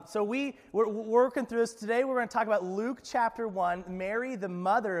So we're working through this. Today we're going to talk about Luke chapter 1, Mary, the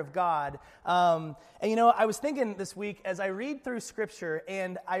mother of God. And I was thinking this week as I read through Scripture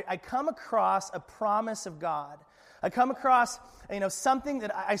and I come across a promise of God. I come across, something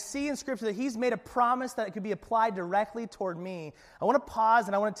that I see in Scripture that He's made a promise that it could be applied directly toward me. I want to pause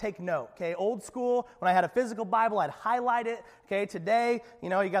and I want to take note, okay? Old school, when I had a physical Bible, I'd highlight it, okay? Today, you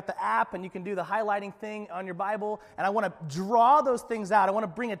got the app and you can do the highlighting thing on your Bible, and I want to draw those things out. I want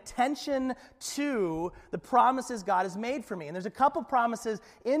to bring attention to the promises God has made for me. And there's a couple promises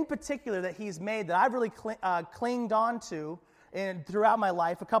in particular that He's made that I've really clinged on to and throughout my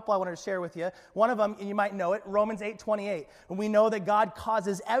life. A couple I wanted to share with you. One of them, and you might know it, Romans 8:28. And we know that God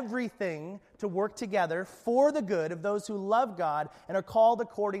causes everything to work together for the good of those who love God and are called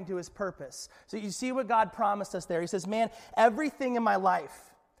according to His purpose. So you see what God promised us there. He says, man, everything in my life,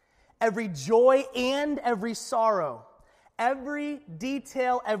 every joy and every sorrow, every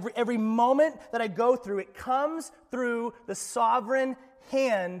detail, every moment that I go through, it comes through the sovereign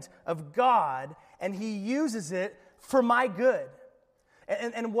hand of God, and He uses it for my good.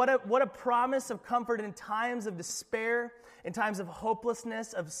 And what a promise of comfort in times of despair, in times of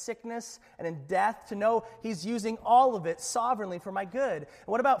hopelessness, of sickness, and in death, to know He's using all of it sovereignly for my good. And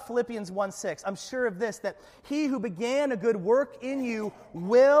what about Philippians 1:6? I'm sure of this, that He who began a good work in you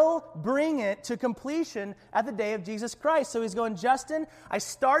will bring it to completion at the day of Jesus Christ. So He's going, Justin, I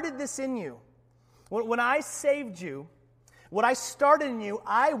started this in you. When I saved you, what I started in you,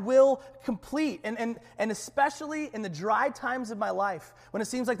 I will complete. And especially in the dry times of my life, when it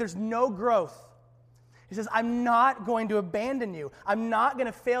seems like there's no growth, He says, I'm not going to abandon you. I'm not going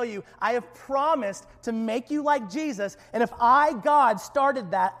to fail you. I have promised to make you like Jesus. And if I, God,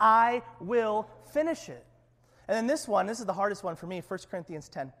 started that, I will finish it. And then this is the hardest one for me, 1 Corinthians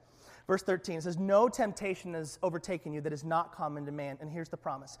 10. Verse 13, it says, no temptation has overtaken you that is not common to man. And here's the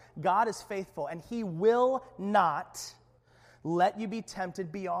promise. God is faithful, and He will not let you be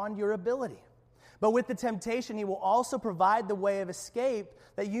tempted beyond your ability. But with the temptation, He will also provide the way of escape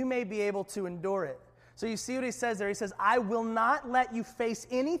that you may be able to endure it. So you see what He says there? He says, I will not let you face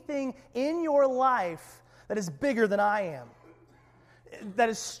anything in your life that is bigger than I am, that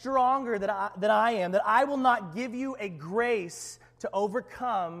is stronger than I am, that I will not give you a grace to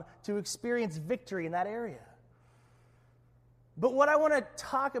overcome, to experience victory in that area. But what I want to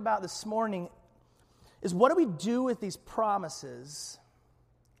talk about this morning is, what do we do with these promises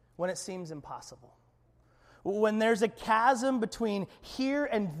when it seems impossible? When there's a chasm between here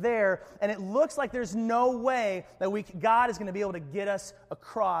and there, and it looks like there's no way that God is going to be able to get us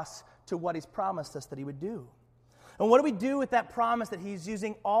across to what He's promised us that He would do. And what do we do with that promise that He's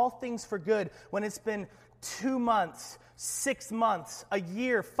using all things for good when it's been 2 months, 6 months, a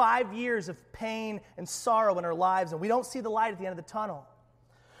year, 5 years of pain and sorrow in our lives, and we don't see the light at the end of the tunnel?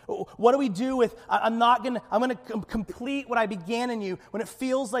 What do we do with, I'm going to complete what I began in you, when it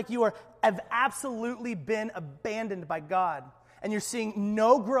feels like you have absolutely been abandoned by God, and you're seeing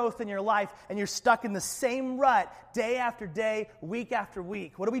no growth in your life, and you're stuck in the same rut day after day, week after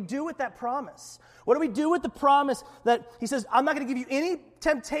week? What do we do with that promise? What do we do with the promise that He says, I'm not going to give you any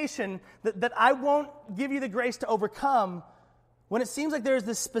temptation that I won't give you the grace to overcome, when it seems like there's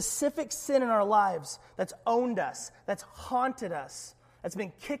this specific sin in our lives that's owned us, that's haunted us, that's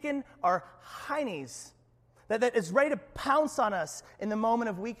been kicking our heinies, that is ready to pounce on us in the moment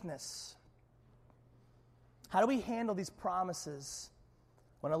of weakness? How do we handle these promises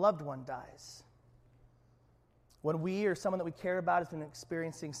when a loved one dies? When we or someone that we care about has been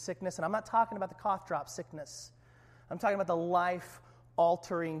experiencing sickness, and I'm not talking about the cough drop sickness. I'm talking about the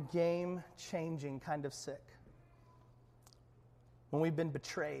life-altering, game-changing kind of sick. When we've been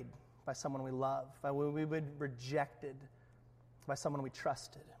betrayed by someone we love, when we've been rejected by someone we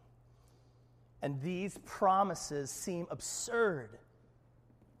trusted. And these promises seem absurd.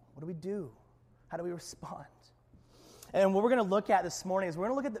 What do we do? How do we respond? And what we're going to look at this morning is we're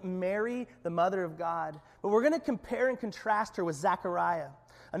going to look at Mary, the mother of God, but we're going to compare and contrast her with Zechariah,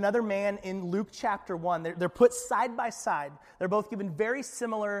 another man in Luke chapter 1. They're put side by side. They're both given very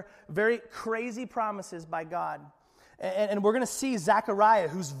similar, very crazy promises by God. And we're going to see Zechariah,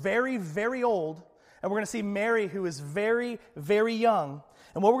 who's very, very old, and we're going to see Mary, who is very, very young.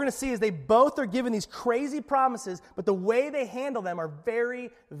 And what we're going to see is they both are given these crazy promises, but the way they handle them are very,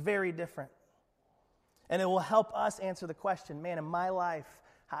 very different. And it will help us answer the question, man, in my life,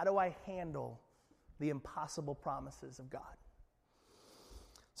 how do I handle the impossible promises of God?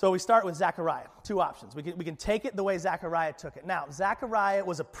 So we start with Zechariah. Two options. We can take it the way Zechariah took it. Now, Zechariah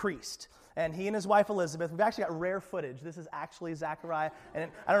was a priest, and he and his wife Elizabeth, we've actually got rare footage. This is actually Zechariah, and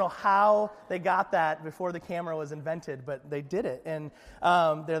I don't know how they got that before the camera was invented, but they did it, and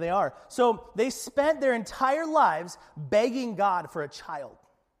there they are. So they spent their entire lives begging God for a child,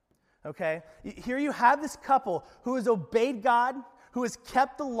 okay? Here you have this couple who has obeyed God, who has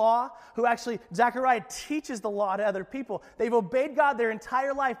kept the law, who actually, Zechariah teaches the law to other people. They've obeyed God their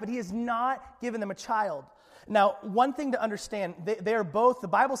entire life, but he has not given them a child. Now, one thing to understand, they are both, the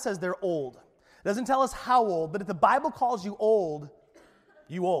Bible says they're old. It doesn't tell us how old, but if the Bible calls you old,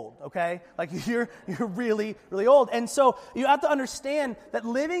 okay? Like you're really, really old. And so you have to understand that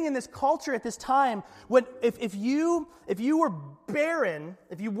living in this culture at this time, if you were barren,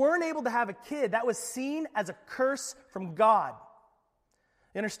 if you weren't able to have a kid, that was seen as a curse from God.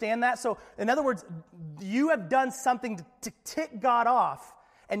 You understand that? So, in other words, you have done something to tick God off,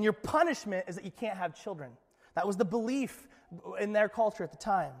 and your punishment is that you can't have children. That was the belief in their culture at the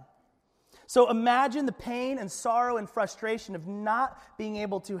time. So imagine the pain and sorrow and frustration of not being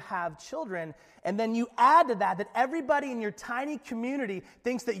able to have children, and then you add to that everybody in your tiny community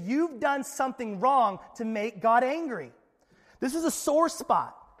thinks that you've done something wrong to make God angry. This is a sore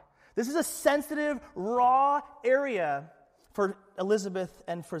spot. This is a sensitive, raw area for Elizabeth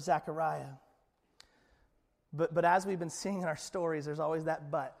and for Zechariah. But as we've been seeing in our stories, there's always that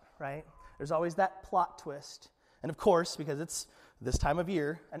but, right? There's always that plot twist. And of course, because it's this time of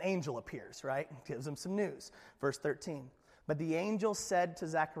year, an angel appears, right? Gives them some news. Verse 13. But the angel said to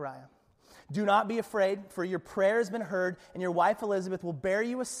Zechariah, "Do not be afraid, for your prayer has been heard, and your wife Elizabeth will bear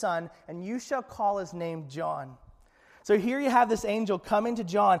you a son, and you shall call his name John." So here you have this angel coming to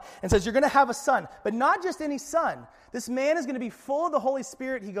John and says, you're going to have a son, but not just any son. This man is going to be full of the Holy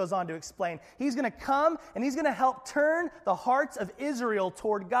Spirit, he goes on to explain. He's going to come and he's going to help turn the hearts of Israel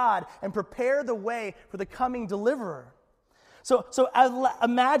toward God and prepare the way for the coming deliverer. So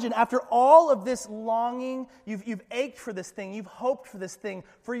imagine, after all of this longing, you've ached for this thing, you've hoped for this thing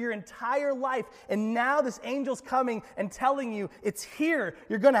for your entire life, and now this angel's coming and telling you, it's here,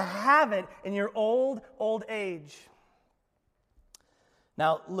 you're going to have it in your old age.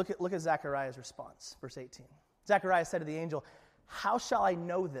 Now, look at Zechariah's response, verse 18. Zechariah said to the angel, "How shall I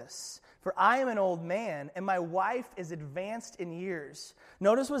know this? For I am an old man, and my wife is advanced in years."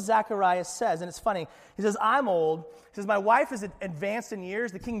 Notice what Zechariah says, and it's funny. He says, "I'm old." He says, "My wife is advanced in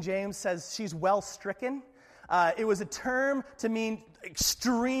years." The King James says she's well stricken. It was a term to mean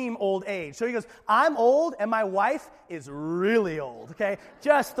extreme old age. So he goes, "I'm old, and my wife is really old." Okay,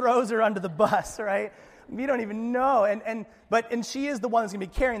 just throws her under the bus, right? We don't even know. And she is the one that's going to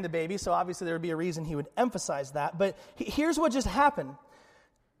be carrying the baby, so obviously there would be a reason he would emphasize that. But here's what just happened.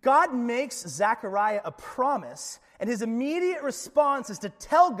 God makes Zechariah a promise, and his immediate response is to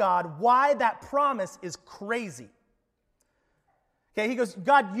tell God why that promise is crazy. Okay, he goes,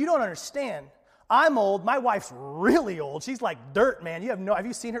 "God, you don't understand. I'm old. My wife's really old. She's like dirt, man. Have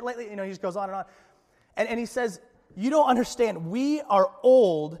you seen her lately?" He just goes on and on. And he says, "You don't understand. We are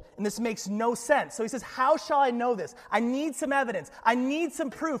old, and this makes no sense." So he says, "How shall I know this? I need some evidence. I need some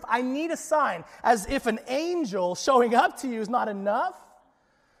proof. I need a sign." As if an angel showing up to you is not enough.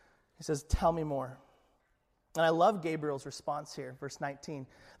 He says, "Tell me more." And I love Gabriel's response here, verse 19.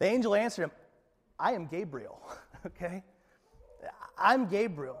 The angel answered him, "I am Gabriel." Okay? I'm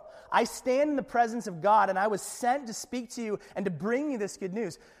Gabriel. I stand in the presence of God, and I was sent to speak to you and to bring you this good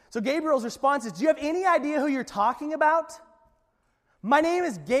news. So Gabriel's response is, "Do you have any idea who you're talking about? My name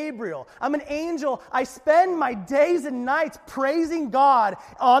is Gabriel. I'm an angel. I spend my days and nights praising God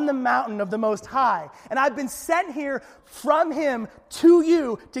on the mountain of the Most High. And I've been sent here from him to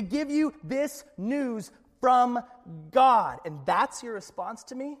you to give you this news from God." And that's your response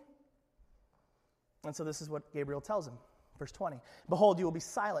to me? And so this is what Gabriel tells him. Verse 20, "Behold, you will be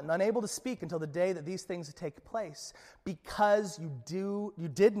silent and unable to speak until the day that these things take place, because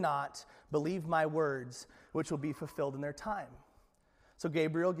you did not believe my words, which will be fulfilled in their time." So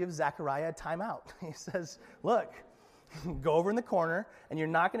Gabriel gives Zechariah a timeout. He says, "Look, go over in the corner, and you're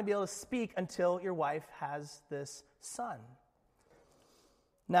not going to be able to speak until your wife has this son."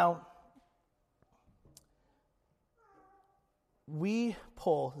 Now, we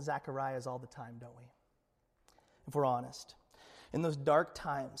pull Zechariah's all the time, don't we? If we're honest. In those dark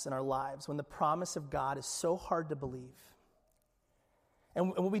times in our lives when the promise of God is so hard to believe,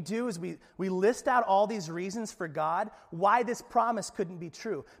 And what we do is we list out all these reasons for God why this promise couldn't be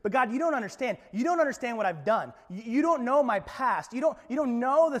true. But God, you don't understand. You don't understand what I've done. You don't know my past. You don't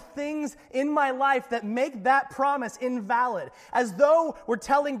know the things in my life that make that promise invalid. As though we're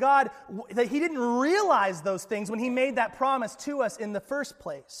telling God that he didn't realize those things when he made that promise to us in the first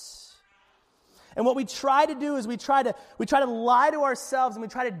place. And what we try to do is we try to lie to ourselves, and we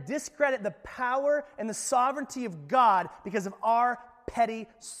try to discredit the power and the sovereignty of God because of our petty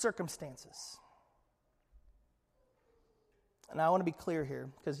circumstances. And I want to be clear here,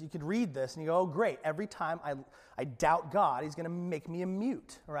 because you could read this and you go, oh great, every time I doubt God, he's going to make me a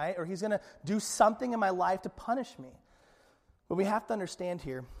mute, right? Or he's going to do something in my life to punish me. But we have to understand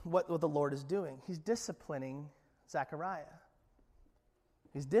here what the Lord is doing. He's disciplining Zechariah.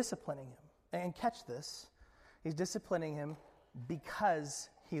 He's disciplining him. And catch this, he's disciplining him because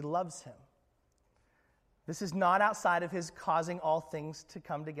he loves him. This is not outside of his causing all things to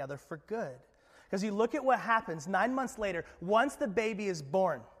come together for good. Because you look at what happens 9 months later, once the baby is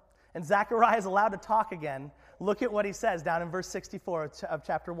born, and Zechariah is allowed to talk again, look at what he says down in verse 64 of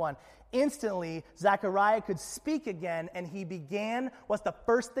chapter 1. Instantly, Zechariah could speak again, and he began, what's the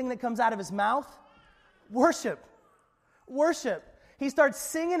first thing that comes out of his mouth? Worship. Worship. He starts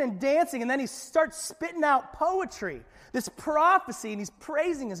singing and dancing, and then he starts spitting out poetry, this prophecy, and he's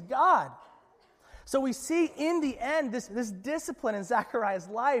praising his God. So we see in the end, this discipline in Zechariah's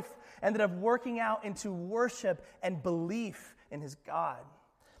life ended up working out into worship and belief in his God.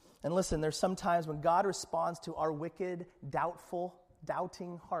 And listen, there's some times when God responds to our wicked, doubtful,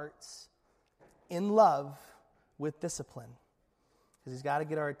 doubting hearts in love with discipline. Because he's got to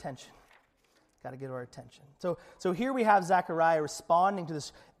get our attention. Got to get our attention. So here we have Zechariah responding to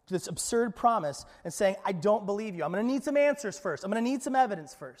this absurd promise and saying, I don't believe you. I'm going to need some answers first. I'm going to need some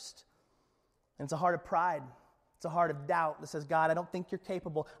evidence first. And it's a heart of pride. It's a heart of doubt that says, God, I don't think you're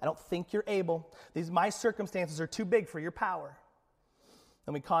capable. I don't think you're able. My circumstances are too big for your power.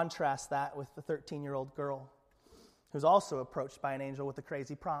 And we contrast that with the 13-year-old girl who's also approached by an angel with a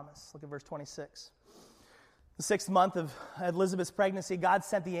crazy promise. Look at verse 26. The 6th month of Elizabeth's pregnancy, God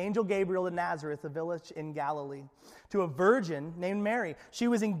sent the angel Gabriel to Nazareth, a village in Galilee, to a virgin named Mary. She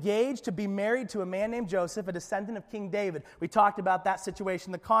was engaged to be married to a man named Joseph, a descendant of King David. We talked about that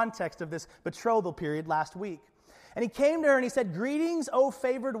situation, the context of this betrothal period last week. And he came to her and he said, Greetings, O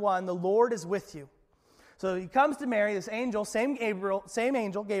favored one, the Lord is with you. So he comes to Mary, this angel, same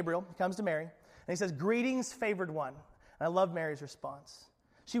angel, Gabriel, he comes to Mary, and he says, Greetings, favored one. And I love Mary's response.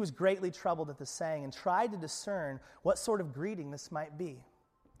 She was greatly troubled at the saying and tried to discern what sort of greeting this might be.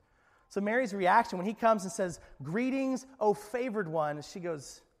 So Mary's reaction when he comes and says, Greetings, O favored one, she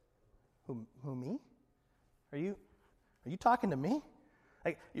goes, Who me? Are you talking to me?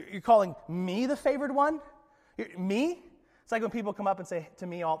 Like, you're calling me the favored one? Me? It's like when people come up and say to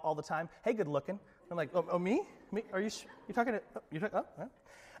me all the time, hey, good looking. I'm like, oh me? Me? Are you talking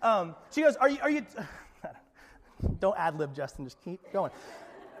to, she goes, are you, don't ad-lib, Justin, just keep going.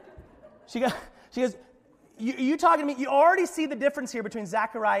 She goes, you talking to me? You already see the difference here between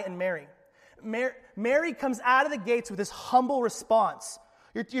Zechariah and Mary. Mary comes out of the gates with this humble response.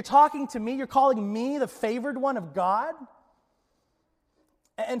 You're talking to me? You're calling me the favored one of God?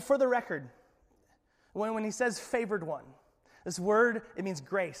 And for the record, when he says favored one, this word, it means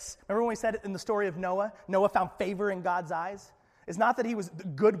grace. Remember when we said it in the story of Noah? Noah found favor in God's eyes? It's not that he was the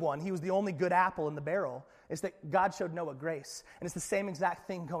good one. He was the only good apple in the barrel. It's that God showed Noah grace. And it's the same exact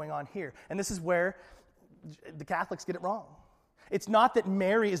thing going on here. And this is where the Catholics get it wrong. It's not that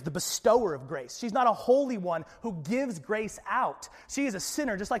Mary is the bestower of grace. She's not a holy one who gives grace out. She is a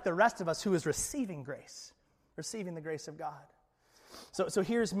sinner just like the rest of us who is receiving grace, receiving the grace of God. So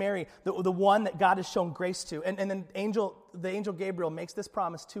here's Mary, the one that God has shown grace to. And then the angel Gabriel makes this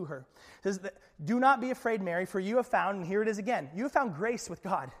promise to her. He says, do not be afraid, Mary, for you have found, and here it is again, you have found grace with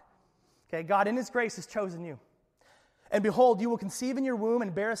God. Okay, God in his grace has chosen you. And behold, you will conceive in your womb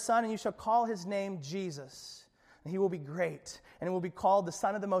and bear a son, and you shall call his name Jesus. And he will be great, and it will be called the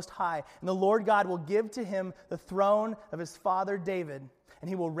Son of the Most High. And the Lord God will give to him the throne of his father David, and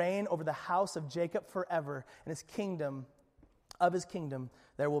he will reign over the house of Jacob forever, and his kingdom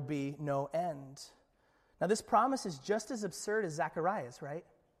there will be no end. Now this promise is just as absurd as Zechariah's, right?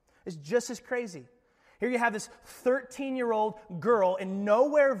 It's just as crazy. Here you have this 13-year-old girl in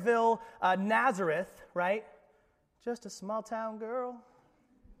Nowhereville, Nazareth, right? Just a small town girl.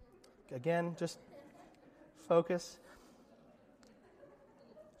 Again, just focus.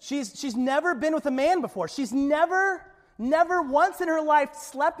 She's never been with a man before. She's never once in her life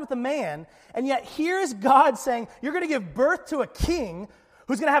slept with a man, and yet here's God saying, you're going to give birth to a king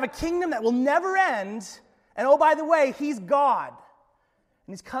who's going to have a kingdom that will never end, and oh, by the way, he's God.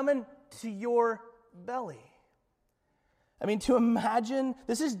 and he's coming to your belly. I mean, to imagine,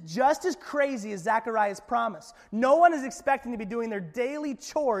 this is just as crazy as Zechariah's promise. No one is expecting to be doing their daily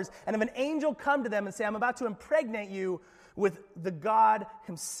chores and have an angel come to them and say, I'm about to impregnate you with the God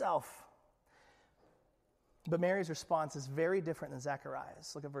himself. But Mary's response is very different than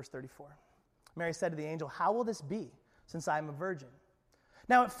Zechariah's. Look at verse 34. Mary said to the angel, how will this be, since I am a virgin?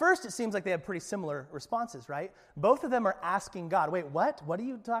 Now, at first, it seems like they have pretty similar responses, right? Both of them are asking God, wait, what? What are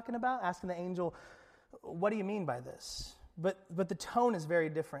you talking about? Asking the angel, what do you mean by this? But the tone is very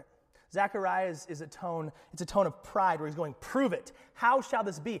different. Zechariah is a tone, it's a tone of pride where he's going, prove it. How shall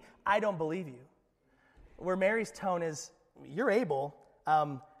this be? I don't believe you. Where Mary's tone is, you're able.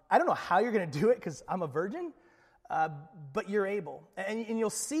 I don't know how you're going to do it because I'm a virgin, but you're able. And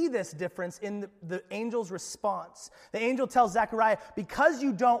you'll see this difference in the angel's response. The angel tells Zechariah, because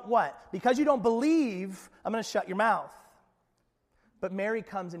you don't what? Because you don't believe, I'm going to shut your mouth. But Mary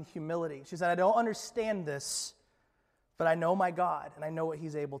comes in humility. She said, I don't understand this, but I know my God, and I know what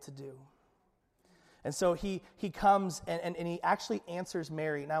he's able to do. And so he comes and he actually answers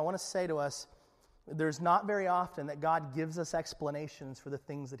Mary. Now, I want to say to us, there's not very often that God gives us explanations for the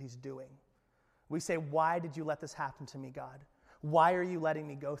things that he's doing. We say, why did you let this happen to me, God? Why are you letting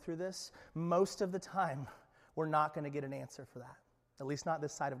me go through this? Most of the time, we're not going to get an answer for that, at least not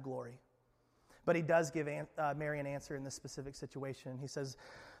this side of glory. But he does give Mary an answer in this specific situation. He says,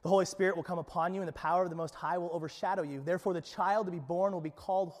 the Holy Spirit will come upon you, and the power of the Most High will overshadow you. Therefore, the child to be born will be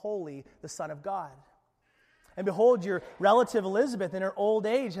called Holy, the Son of God. And behold, your relative Elizabeth in her old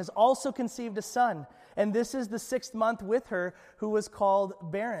age has also conceived a son. And this is the 6th month with her, who was called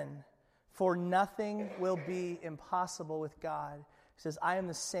barren. For nothing will be impossible with God. He says, I am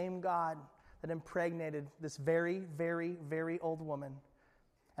the same God that impregnated this very, very, very old woman.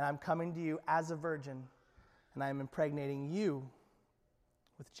 And I'm coming to you as a virgin, and I am impregnating you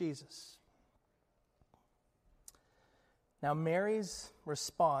with Jesus. Now, Mary's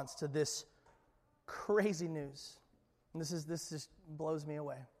response to this crazy news, and this just blows me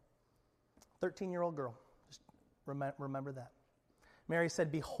away. 13-year-old girl, just remember that. Mary said,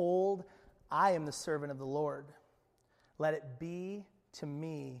 behold, I am the servant of the Lord. Let it be to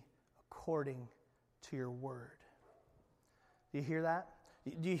me according to your word. Do you hear that?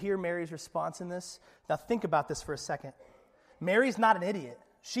 Do you hear Mary's response in this? Now think about this for a second. Mary's not an idiot.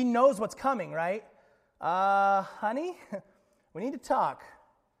 She knows what's coming, right? Honey, we need to talk.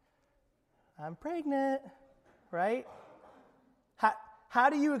 I'm pregnant, right? How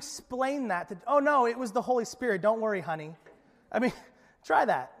do you explain that? Oh, no, it was the Holy Spirit. Don't worry, honey. I mean, try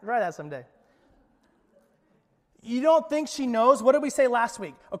that. Try that someday. You don't think she knows? What did we say last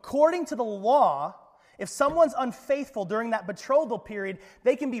week? According to the law, if someone's unfaithful during that betrothal period,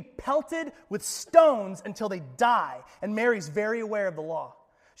 they can be pelted with stones until they die. And Mary's very aware of the law.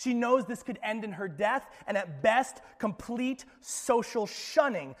 She knows this could end in her death and at best, complete social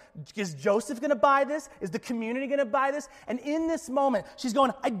shunning. Is Joseph going to buy this? Is the community going to buy this? And in this moment, she's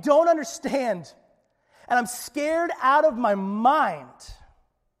going, I don't understand. And I'm scared out of my mind.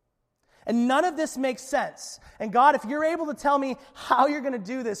 And none of this makes sense. And God, if you're able to tell me how you're going to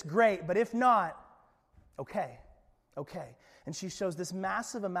do this, great. But if not, okay. And she shows this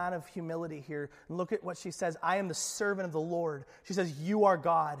massive amount of humility here. And look at what she says. I am the servant of the Lord. She says, you are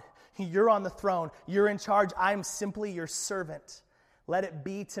God. You're on the throne. You're in charge. I am simply your servant. Let it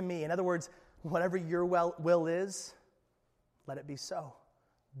be to me. In other words, whatever your will is, let it be so.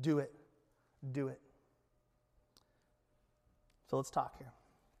 Do it. Do it. So let's talk here.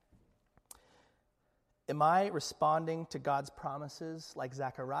 Am I responding to God's promises like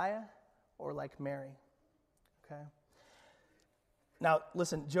Zechariah or like Mary? Okay. Now,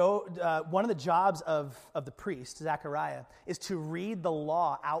 listen, one of the jobs of the priest, Zechariah, is to read the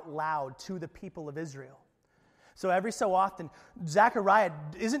law out loud to the people of Israel. So every so often, Zechariah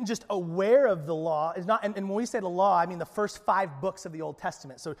isn't just aware of the law. And when we say the law, I mean the first 5 books of the Old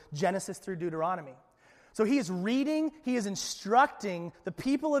Testament, so Genesis through Deuteronomy. So he is reading, he is instructing the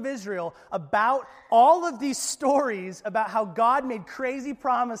people of Israel about all of these stories about how God made crazy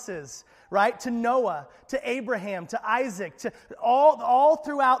promises, right? To Noah, to Abraham, to Isaac, to all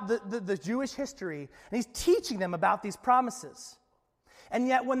throughout the Jewish history. And he's teaching them about these promises. And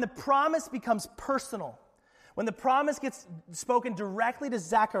yet when the promise becomes personal, when the promise gets spoken directly to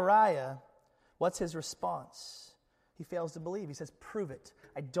Zechariah, what's his response? He fails to believe. He says, prove it.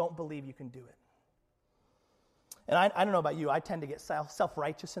 I don't believe you can do it. And I don't know about you, I tend to get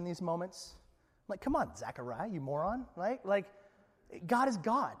self-righteous in these moments. I'm like, come on, Zechariah, you moron, right? Like, God is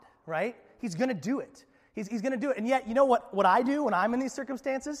God, right? He's going to do it. He's going to do it. And yet, you know what I do when I'm in these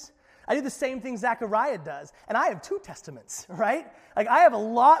circumstances? I do the same thing Zechariah does. And I have 2 testaments, right? Like, I have a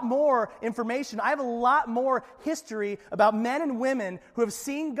lot more information. I have a lot more history about men and women who have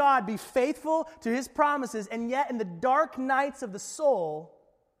seen God be faithful to his promises, and yet in the dark nights of the soul,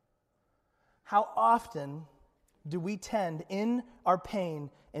 how often do we tend in our pain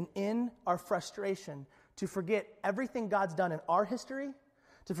and in our frustration to forget everything God's done in our history,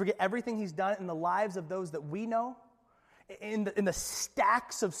 to forget everything he's done in the lives of those that we know, in the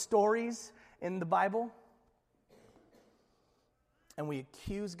stacks of stories in the Bible, and we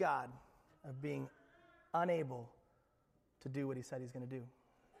accuse God of being unable to do what he said he's going to do.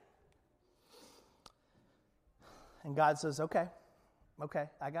 And God says, okay,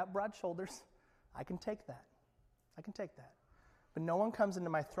 I got broad shoulders. I can take that. But no one comes into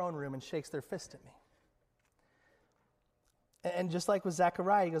my throne room and shakes their fist at me. And just like with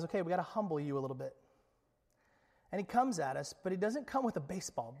Zechariah, he goes, okay, we got to humble you a little bit. And he comes at us, but he doesn't come with a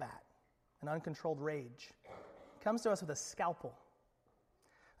baseball bat, an uncontrolled rage. He comes to us with a scalpel,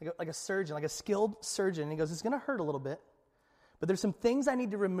 like a surgeon, like a skilled surgeon. And he goes, it's going to hurt a little bit, but there's some things I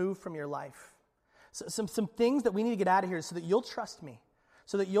need to remove from your life. So, some things that we need to get out of here so that you'll trust me,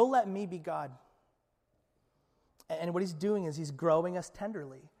 so that you'll let me be God. And what he's doing is he's growing us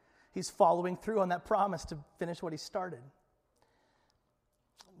tenderly. He's following through on that promise to finish what he started,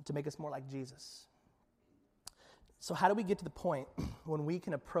 to make us more like Jesus. So how do we get to the point when we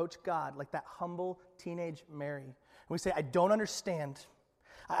can approach God like that humble teenage Mary? And we say, I don't understand.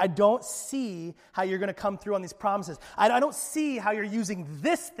 I don't see how you're going to come through on these promises. I don't see how you're using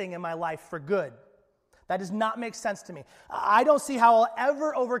this thing in my life for good. That does not make sense to me. I don't see how I'll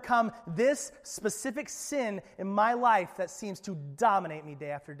ever overcome this specific sin in my life that seems to dominate me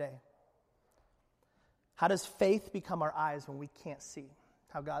day after day. How does faith become our eyes when we can't see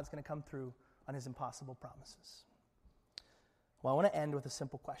how God's going to come through on his impossible promises? Well, I want to end with a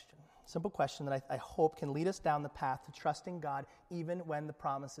simple question that I hope can lead us down the path to trusting God even when the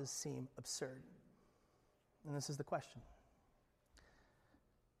promises seem absurd. And this is the question.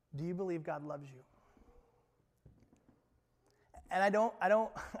 Do you believe God loves you? And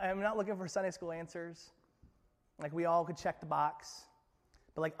I'm not looking for Sunday school answers. Like we all could check the box.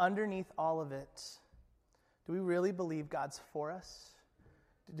 But like underneath all of it, do we really believe God's for us?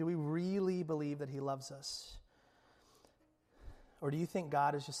 Do we really believe that he loves us? Or do you think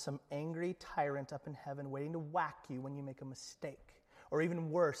God is just some angry tyrant up in heaven waiting to whack you when you make a mistake? Or even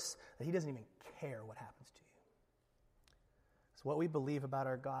worse, that he doesn't even care what happens to you? So what we believe about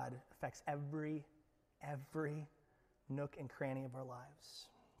our God affects every nook and cranny of our lives.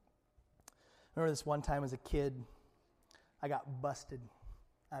 I remember this one time as a kid, I got busted.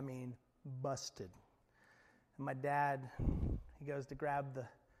 I mean, busted. And my dad, he goes to grab the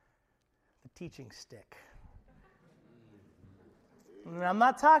teaching stick. And I'm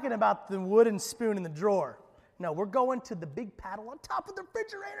not talking about the wooden spoon in the drawer. No, we're going to the big paddle on top of the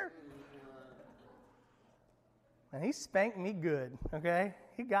refrigerator. And he spanked me good, okay?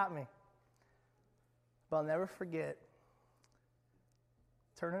 He got me. But I'll never forget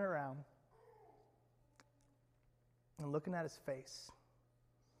turning around and looking at his face.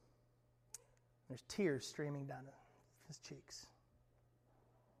 There's tears streaming down his cheeks.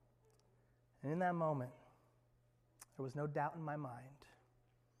 And in that moment, there was no doubt in my mind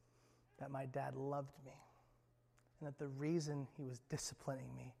that my dad loved me and that the reason he was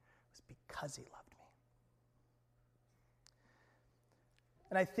disciplining me was because he loved me.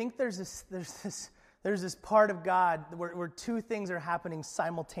 And I think there's this part of God where 2 things are happening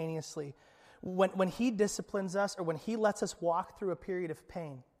simultaneously. When he disciplines us or when he lets us walk through a period of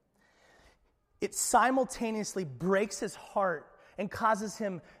pain, it simultaneously breaks his heart and causes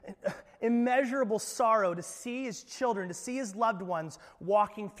him immeasurable sorrow to see his children, to see his loved ones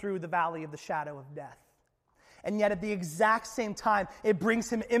walking through the valley of the shadow of death. And yet at the exact same time, it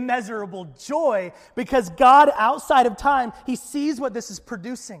brings him immeasurable joy because God, outside of time, he sees what this is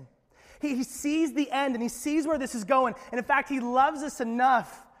producing. He sees the end and he sees where this is going. And in fact, he loves us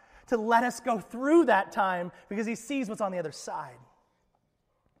enough to let us go through that time because he sees what's on the other side.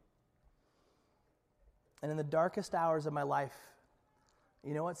 And in the darkest hours of my life,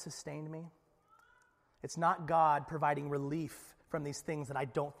 you know what sustained me? It's not God providing relief from these things that I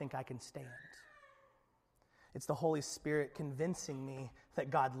don't think I can stand. It's the Holy Spirit convincing me that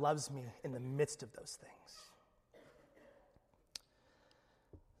God loves me in the midst of those things.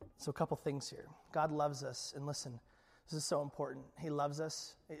 So a couple things here. God loves us, and listen, this is so important. He loves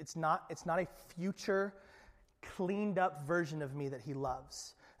us. It's not a future, cleaned up version of me that he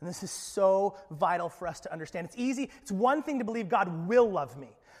loves. And this is so vital for us to understand. It's easy. It's one thing to believe God will love me.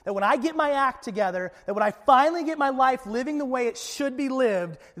 That when I get my act together, that when I finally get my life living the way it should be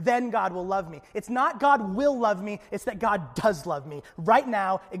lived, then God will love me. It's not God will love me, it's that God does love me right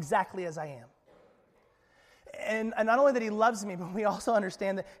now, exactly as I am. And not only that he loves me, but we also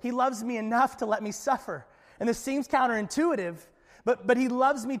understand that he loves me enough to let me suffer. And this seems counterintuitive, but he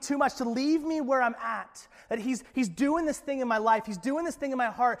loves me too much to leave me where I'm at. That he's doing this thing in my life, he's doing this thing in my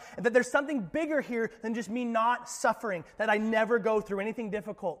heart, and that there's something bigger here than just me not suffering, that I never go through anything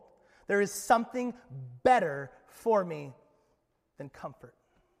difficult. There is something better for me than comfort.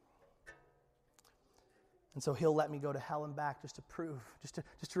 And so he'll let me go to hell and back just to prove, just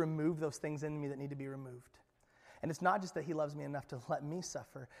to remove those things in me that need to be removed. And it's not just that he loves me enough to let me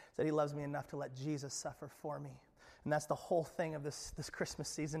suffer, it's that he loves me enough to let Jesus suffer for me. And that's the whole thing of this Christmas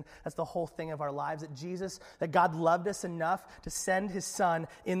season. That's the whole thing of our lives. That God loved us enough to send his son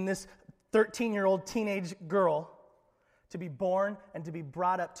in this 13-year-old teenage girl to be born and to be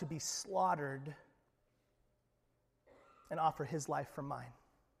brought up to be slaughtered and offer his life for mine.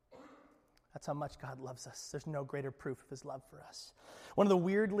 That's how much God loves us. There's no greater proof of his love for us. One of the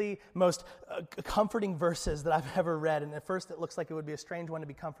weirdly most comforting verses that I've ever read, and at first it looks like it would be a strange one to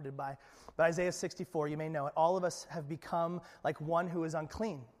be comforted by, but Isaiah 64, you may know it. All of us have become like one who is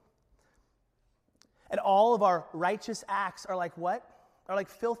unclean. And all of our righteous acts are like what? Are like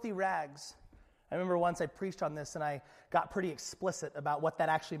filthy rags. I remember once I preached on this and I got pretty explicit about what that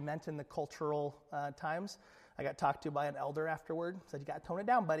actually meant in the cultural times. I got talked to by an elder afterward, said, you got to tone it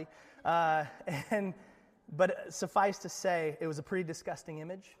down, buddy. But suffice to say, it was a pretty disgusting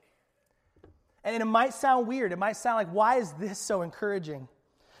image. And it might sound weird. It might sound like, why is this so encouraging?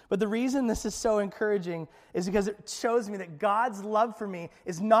 But the reason this is so encouraging is because it shows me that God's love for me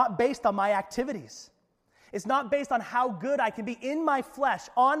is not based on my activities. It's not based on how good I can be in my flesh,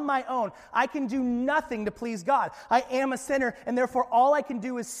 on my own. I can do nothing to please God. I am a sinner, and therefore all I can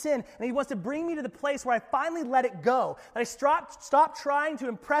do is sin. And he wants to bring me to the place where I finally let it go. That I stop trying to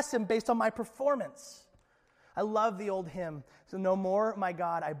impress him based on my performance. I love the old hymn. So no more, my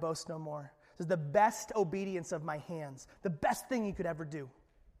God, I boast no more. This is the best obedience of my hands. The best thing you could ever do.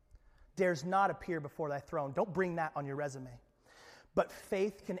 Dares not appear before thy throne. Don't bring that on your resume. But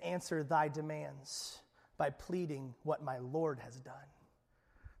faith can answer thy demands by pleading what my Lord has done.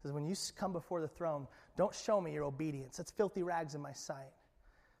 Because when you come before the throne, don't show me your obedience. That's filthy rags in my sight.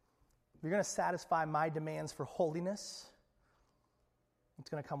 If you're going to satisfy my demands for holiness, it's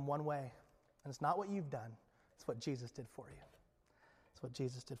going to come one way. And it's not what you've done. It's what Jesus did for you. It's what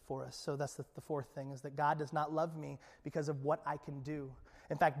Jesus did for us. So that's the fourth thing, is that God does not love me because of what I can do.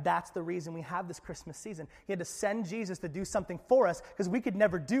 In fact, that's the reason we have this Christmas season. He had to send Jesus to do something for us because we could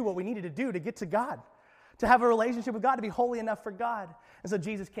never do what we needed to do to get to God. To have a relationship with God, to be holy enough for God. And so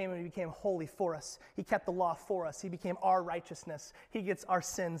Jesus came and he became holy for us. He kept the law for us. He became our righteousness. He gets our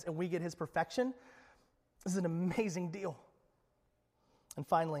sins and we get his perfection. This is an amazing deal. And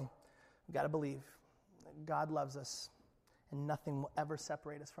finally, we've got to believe that God loves us and nothing will ever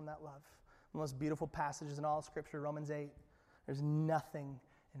separate us from that love. One of the most beautiful passages in all of Scripture, Romans 8. There's nothing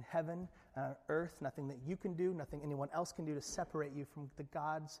in heaven and on earth, nothing that you can do, nothing anyone else can do to separate you from the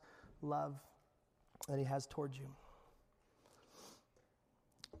God's love that he has towards you.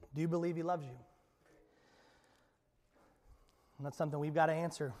 Do you believe he loves you? And that's something we've got to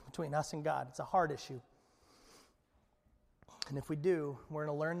answer between us and God. It's a hard issue. And if we do, we're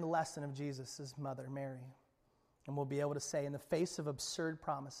going to learn the lesson of Jesus' mother, Mary. And we'll be able to say, in the face of absurd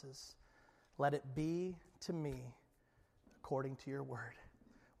promises, let it be to me according to your word.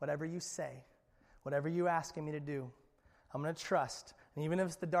 Whatever you say, whatever you're asking me to do, I'm going to trust. And even if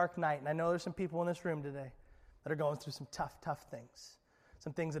it's the dark night, and I know there's some people in this room today that are going through some tough things.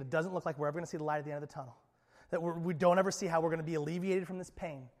 Some things that it doesn't look like we're ever going to see the light at the end of the tunnel. That we don't ever see how we're going to be alleviated from this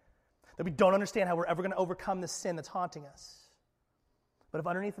pain. That we don't understand how we're ever going to overcome this sin that's haunting us. But if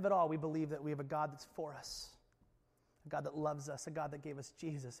underneath of it all, we believe that we have a God that's for us. A God that loves us. A God that gave us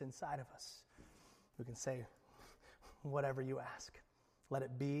Jesus inside of us. We can say, whatever you ask, let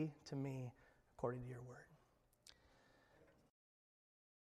it be to me according to your word.